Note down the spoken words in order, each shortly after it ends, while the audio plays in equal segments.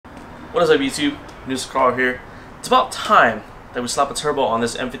What is up, YouTube? News Carl here. It's about time that we slap a turbo on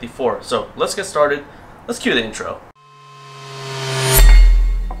this M54. So let's get started. Let's cue the intro.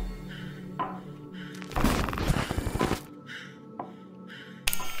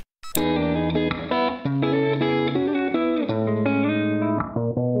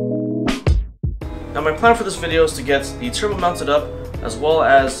 Now my plan for this video is to get the turbo mounted up, as well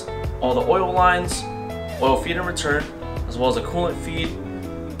as all the oil lines, oil feed and return, as well as a coolant feed,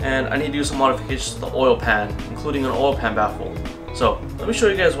 and I need to do some modifications to the oil pan, including an oil pan baffle. So let me show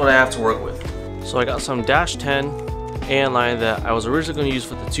you guys what I have to work with. So I got some Dash 10 AN line that I was originally going to use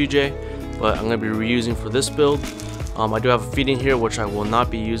for the 2J, but I'm going to be reusing for this build. I do have a feeding here which I will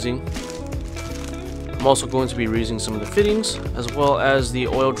not be using. I'm also going to be reusing some of the fittings, as well as the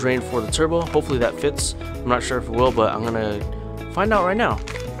oil drain for the turbo. Hopefully that fits. I'm not sure if it will, but I'm going to find out right now.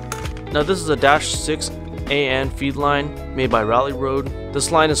 Now this is a Dash 6 AN feed line made by RallyRoad. This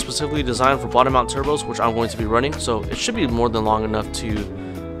line is specifically designed for bottom mount turbos, which I'm going to be running, so it should be more than long enough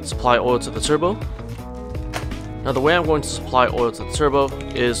to supply oil to the turbo. Now the way I'm going to supply oil to the turbo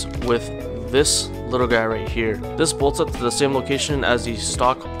is with this little guy right here. This bolts up to the same location as the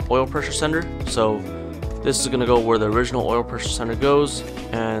stock oil pressure sender, so this is going to go where the original oil pressure sender goes,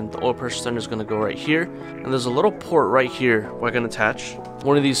 and the oil pressure sender is going to go right here. And there's a little port right here where I can attach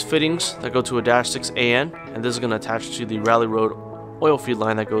one of these fittings that go to a Dash 6 AN, and this is going to attach to the RallyRoad oil feed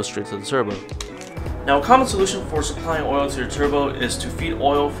line that goes straight to the turbo. Now a common solution for supplying oil to your turbo is to feed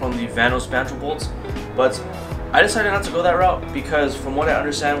oil from the Vanos spandrel bolts, but I decided not to go that route because from what I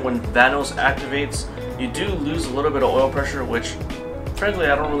understand, when Vanos activates, you do lose a little bit of oil pressure, which frankly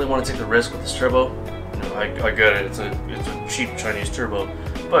I don't really want to take the risk with this turbo. I get it, it's a cheap Chinese turbo,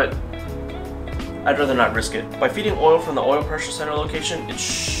 but I'd rather not risk it. By feeding oil from the oil pressure center location, it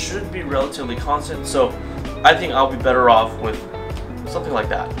should be relatively constant, so I think I'll be better off with something like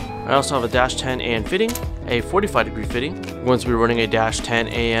that. I also have a Dash 10 AN fitting, a 45-degree fitting. I'm going to be running a Dash 10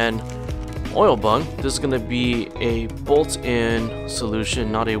 AN oil bung. This is going to be a bolt-in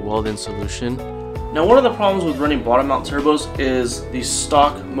solution, not a weld-in solution. Now one of the problems with running bottom mount turbos is the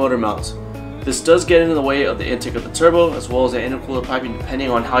stock motor mount. This does get in the way of the intake of the turbo, as well as the intercooler piping, depending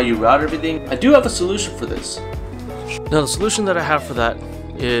on how you route everything. I do have a solution for this. Now the solution that I have for that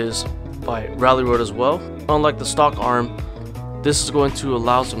is by RallyRoad as well. Unlike the stock arm, this is going to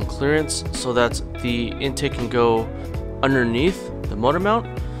allow some clearance so that the intake can go underneath the motor mount,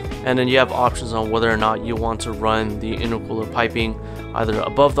 and then you have options on whether or not you want to run the intercooler piping either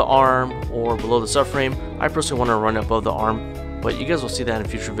above the arm or below the subframe. I personally want to run it above the arm, but you guys will see that in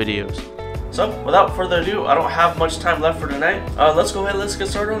future videos. So without further ado, I don't have much time left for tonight. Let's go ahead and let's get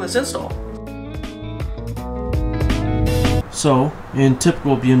started on this install. So in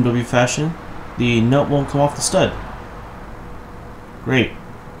typical BMW fashion, the nut won't come off the stud. Great.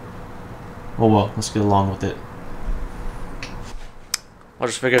 Oh well, let's get along with it. I'll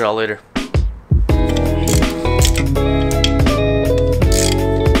just figure it out later.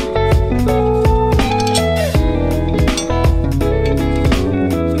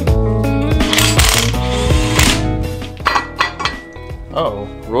 Uh-oh,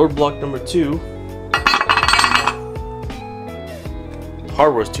 roadblock number 2. The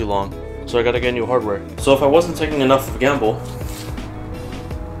hardware's too long, so I gotta get new hardware. So if I wasn't taking enough of a gamble,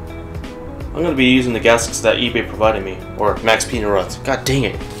 I'm gonna be using the gaskets that eBay provided me, or Max Peanut Ruts. God dang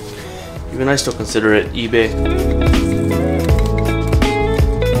it. Even I still consider it eBay.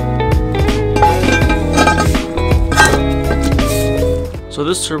 So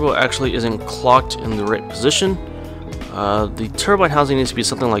this turbo actually isn't clocked in the right position. The turbine housing needs to be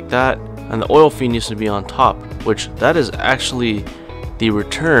something like that, and the oil feed needs to be on top, which that is actually the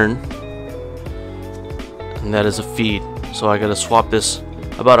return, and that is a feed. So I gotta swap this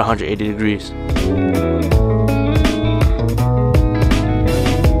about 180 degrees.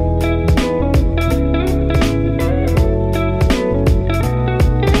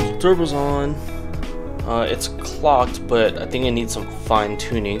 So turbo's on. It's clocked, but I think it needs some fine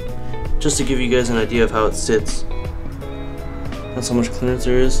tuning. Just to give you guys an idea of how it sits. That's how much clearance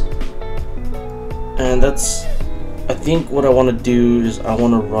there is. And that's, I think what I want to do is I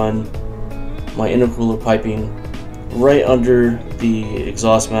want to run my intercooler piping right under the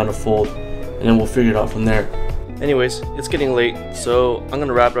exhaust manifold, and then we'll figure it out from there. Anyways, it's getting late, so I'm going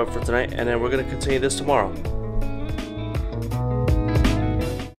to wrap it up for tonight, and then we're going to continue this tomorrow.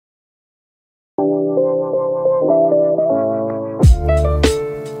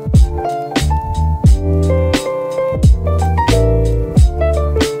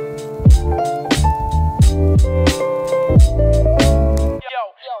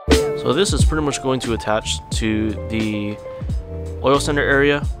 So this is pretty much going to attach to the oil center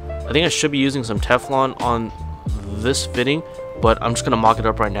area, I think I should be using some Teflon on this fitting, but I'm just gonna mock it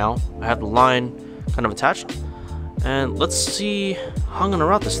up right now. I have the line kind of attached, and let's see how I'm gonna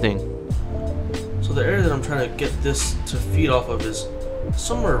route this thing. So the area that I'm trying to get this to feed off of is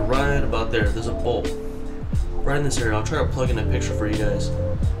somewhere right about there. There's a bolt right in this area. I'll try to plug in a picture for you guys.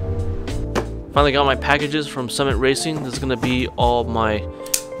 Finally got my packages from Summit Racing. This is gonna be all my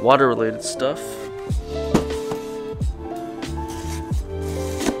water related stuff.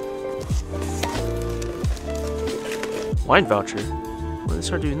 Wine voucher? When did they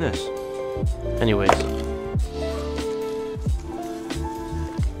start doing this? Anyways.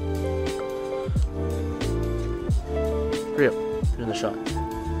 Hurry up, doing the shot.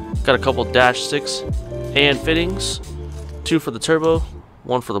 Got a couple dash 6 AN fittings, 2 for the turbo,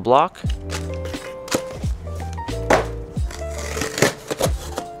 1 for the block.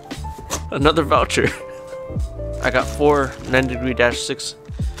 Another voucher. I got 4 90-degree dash 6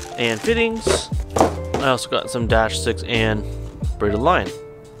 AN fittings. I also got some dash 6 and braided line.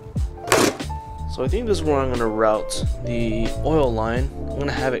 So I think this is where I'm going to route the oil line. I'm going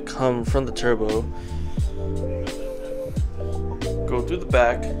to have it come from the turbo, go through the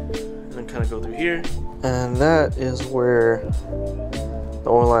back, and then kind of go through here. And that is where the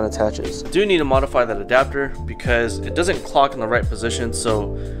oil line attaches. I do need to modify that adapter because it doesn't clock in the right position,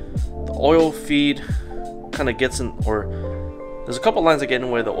 so the oil feed kind of gets in, or there's a couple lines that get in the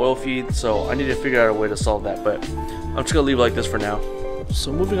way of the oil feed, so I need to figure out a way to solve that, but I'm just gonna leave it like this for now.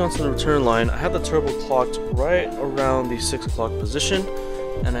 So moving on to the return line, I have the turbo clocked right around the 6 o'clock position,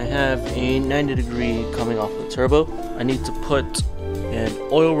 and I have a 90-degree coming off of the turbo. I need to put an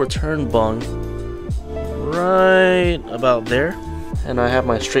oil return bung right about there, and I have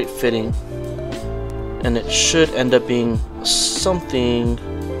my straight fitting, and it should end up being something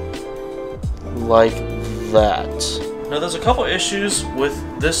like that. Now there's a couple issues with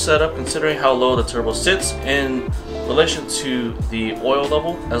this setup considering how low the turbo sits in relation to the oil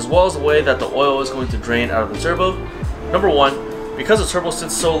level, as well as the way that the oil is going to drain out of the turbo. Number one, because the turbo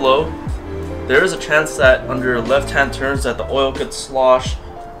sits so low, there is a chance that under left-hand turns that the oil could slosh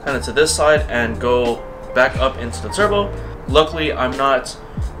kind of to this side and go back up into the turbo. Luckily, I'm not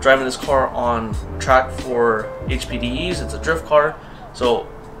driving this car on track for HPDEs, it's a drift car, so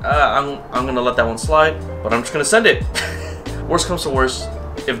I'm gonna let that one slide, but I'm just gonna send it. Worst comes to worst,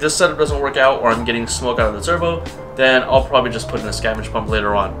 if this setup doesn't work out or I'm getting smoke out of the turbo, then I'll probably just put in a scavenge pump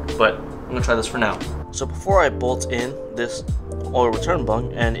later on, but I'm gonna try this for now. So before I bolt in this oil return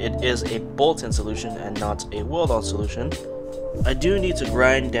bung, and it is a bolt-in solution and not a weld-on solution, I do need to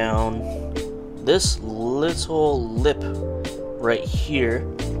grind down this little lip right here.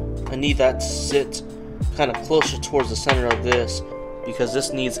 I need that to sit kind of closer towards the center of this, because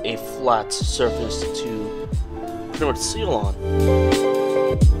this needs a flat surface to pretty much seal on.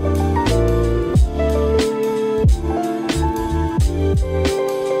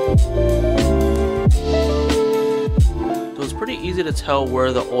 So it's pretty easy to tell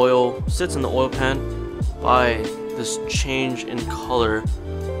where the oil sits in the oil pan by this change in color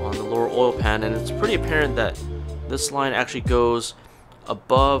on the lower oil pan, and it's pretty apparent that this line actually goes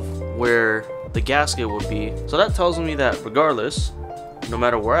above where the gasket would be. So that tells me that regardless, no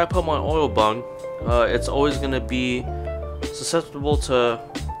matter where I put my oil bung, it's always going to be susceptible to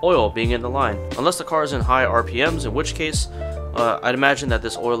oil being in the line. Unless the car is in high RPMs, in which case I'd imagine that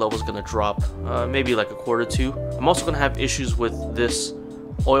this oil level is going to drop maybe like a quarter to. I'm also going to have issues with this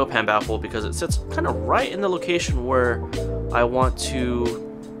oil pan baffle because it sits kind of right in the location where I want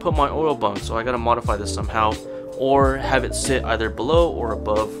to put my oil bung, so I got to modify this somehow or have it sit either below or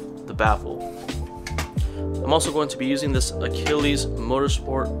above the baffle. I'm also going to be using this Achilles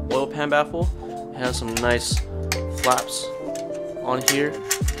Motorsport oil pan baffle. It has some nice flaps on here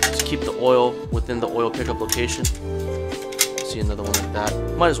to keep the oil within the oil pickup location. See another one like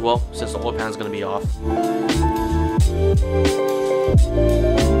that. Might as well, since the oil pan is going to be off.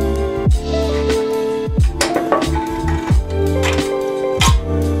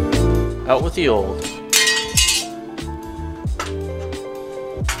 Out with the old.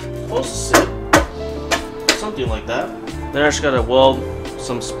 Supposed to sit something like that. Then I just gotta weld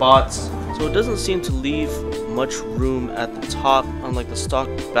some spots so it doesn't seem to leave much room at the top unlike the stock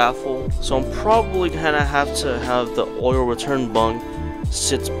baffle. So I'm probably gonna have to have the oil return bung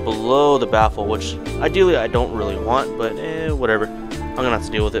sit below the baffle, which ideally I don't really want, but whatever. I'm gonna have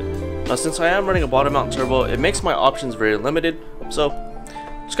to deal with it. Since I am running a bottom mount turbo, it makes my options very limited, so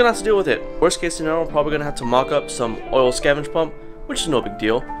just gonna have to deal with it. Worst case scenario, I'm probably gonna have to mock up some oil scavenge pump, which is no big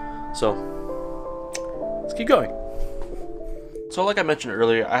deal. So let's keep going. So like I mentioned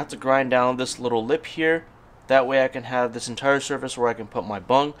earlier, I have to grind down this little lip here That way I can have this entire surface where I can put my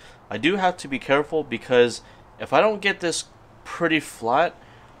bung. I do have to be careful because if I don't get this pretty flat,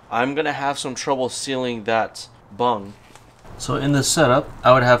 I'm gonna have some trouble sealing that bung. So in this setup,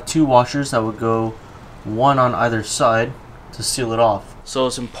 I would have 2 washers that would go one on either side to seal it off. So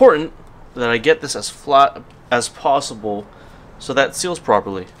it's important that I get this as flat as possible so that it seals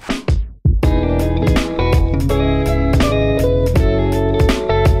properly.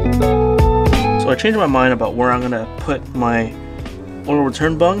 So I changed my mind about where I'm gonna put my oil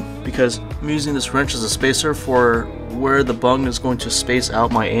return bung because I'm using this wrench as a spacer for where the bung is going to space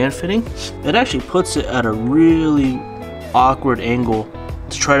out my AN fitting. It actually puts it at a really awkward angle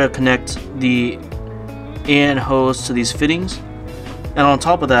to try to connect the AN hose to these fittings. And on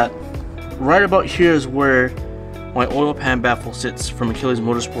top of that, right about here is where my oil pan baffle sits from Achilles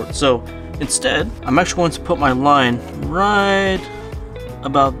Motorsport. So instead, I'm actually going to put my line right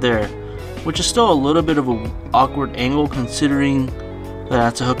about there, which is still a little bit of an awkward angle considering that I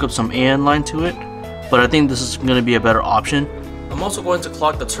have to hook up some AN line to it, but I think this is going to be a better option. I'm also going to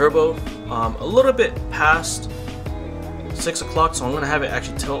clock the turbo a little bit past 6 o'clock, so I'm going to have it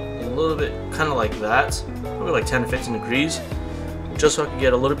actually tilt a little bit kind of like that, probably like 10 to 15 degrees, just so I can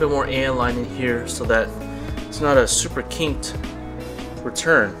get a little bit more AN line in here so that it's not a super kinked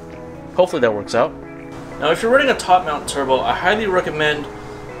return. Hopefully that works out. Now if you're running a top mount turbo, I highly recommend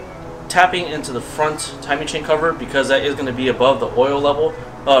tapping into the front timing chain cover because that is going to be above the oil level.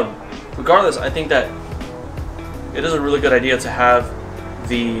 Regardless, I think that it is a really good idea to have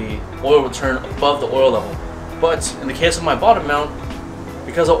the oil return above the oil level. But in the case of my bottom mount,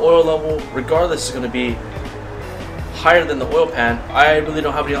 because the oil level, regardless, is going to be higher than the oil pan, I really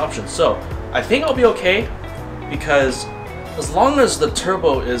don't have any options. So I think I'll be okay because as long as the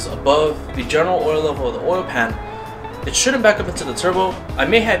turbo is above the general oil level of the oil pan, it shouldn't back up into the turbo. I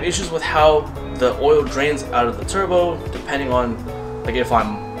may have issues with how the oil drains out of the turbo depending on like if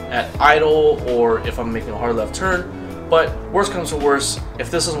I'm at idle or if I'm making a hard left turn. But worst comes to worst, if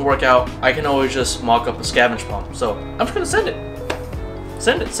this doesn't work out, I can always just mock up a scavenge pump. So I'm just gonna send it.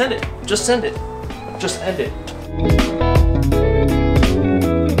 Send it, send it, just send it. Just end it.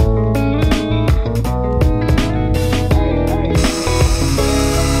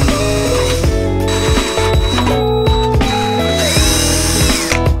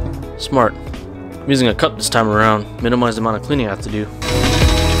 Smart. I'm using a cup this time around, minimize the amount of cleaning I have to do.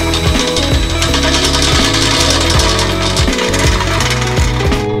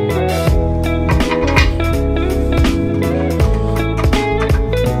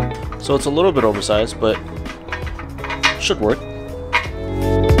 So it's a little bit oversized, but should work.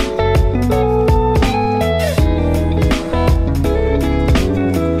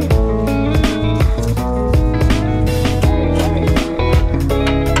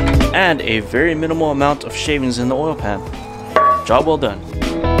 And a very minimal amount of shavings in the oil pan. Job well done.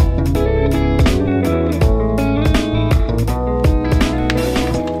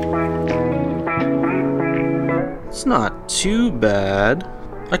 It's not too bad.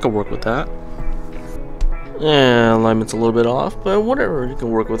 I can work with that. Yeah, alignment's a little bit off, but whatever, you can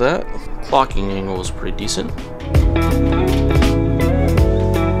work with that. Clocking angle is pretty decent.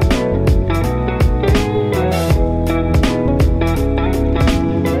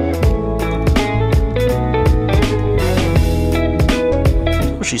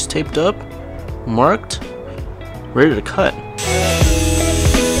 She's taped up, marked, ready to cut.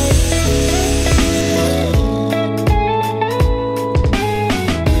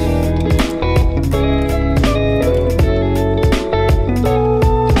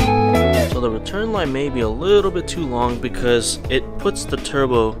 So the return line may be a little bit too long because it puts the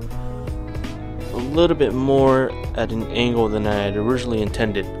turbo a little bit more at an angle than I had originally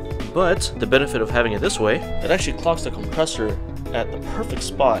intended. But the benefit of having it this way, it actually clocks the compressor at the perfect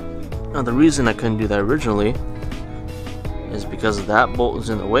spot. Now the reason I couldn't do that originally is because that bolt is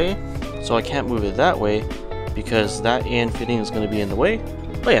in the way, so I can't move it that way because that AN fitting is going to be in the way.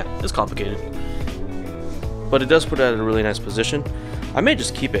 But yeah, it's complicated, but it does put it at a really nice position. I may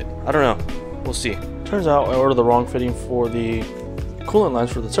just keep it, I don't know, we'll see. Turns out I ordered the wrong fitting for the coolant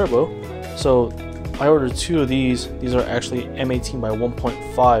lines for the turbo, so I ordered 2 of these. These are actually M18 by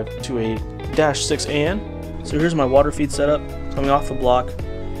 1.5 to a -6 AN. So here's my water feed setup, coming off the block,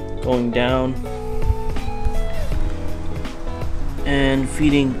 going down, and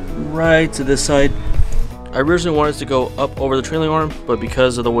feeding right to this side. I originally wanted to go up over the trailing arm, but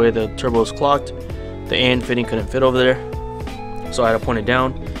because of the way the turbo is clocked, the AN fitting couldn't fit over there, so I had to point it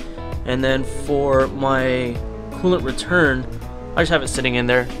down. And then for my coolant return, I just have it sitting in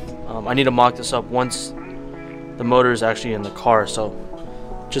there. I need to mock this up once the motor is actually in the car, so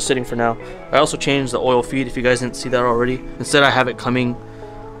just sitting for now. I also changed the oil feed, if you guys didn't see that already. Instead I have it coming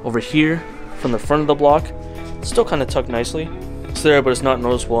over here from the front of the block. It's still kind of tucked nicely. It's there, but it's not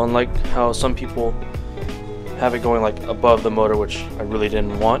noticeable, unlike how some people have it going like above the motor, which I really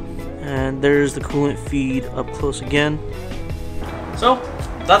didn't want. And there's the coolant feed up close again. So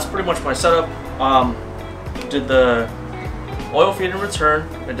that's pretty much my setup. Did the oil feed in return,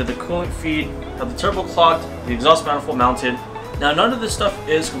 I did the coolant feed, have the turbo clogged, the exhaust manifold mounted. Now none of this stuff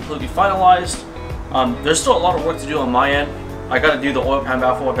is completely finalized. There's still a lot of work to do on my end. I got to do the oil pan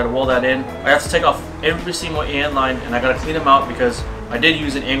baffle, I got to weld that in. I have to take off every single AN line and I got to clean them out because I did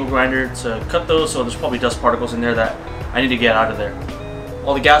use an angle grinder to cut those, so there's probably dust particles in there that I need to get out of there.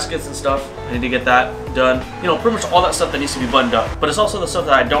 All the gaskets and stuff, I need to get that done. You know, pretty much all that stuff that needs to be buttoned up. But it's also the stuff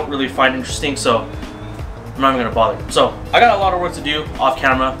that I don't really find interesting, so I'm not even gonna bother. So I got a lot of work to do off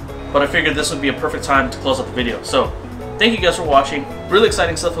camera, but I figured this would be a perfect time to close up the video. So thank you guys for watching. Really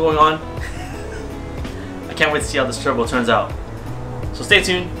exciting stuff going on. I can't wait to see how this turbo turns out. So stay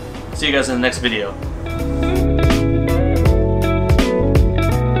tuned. See you guys in the next video.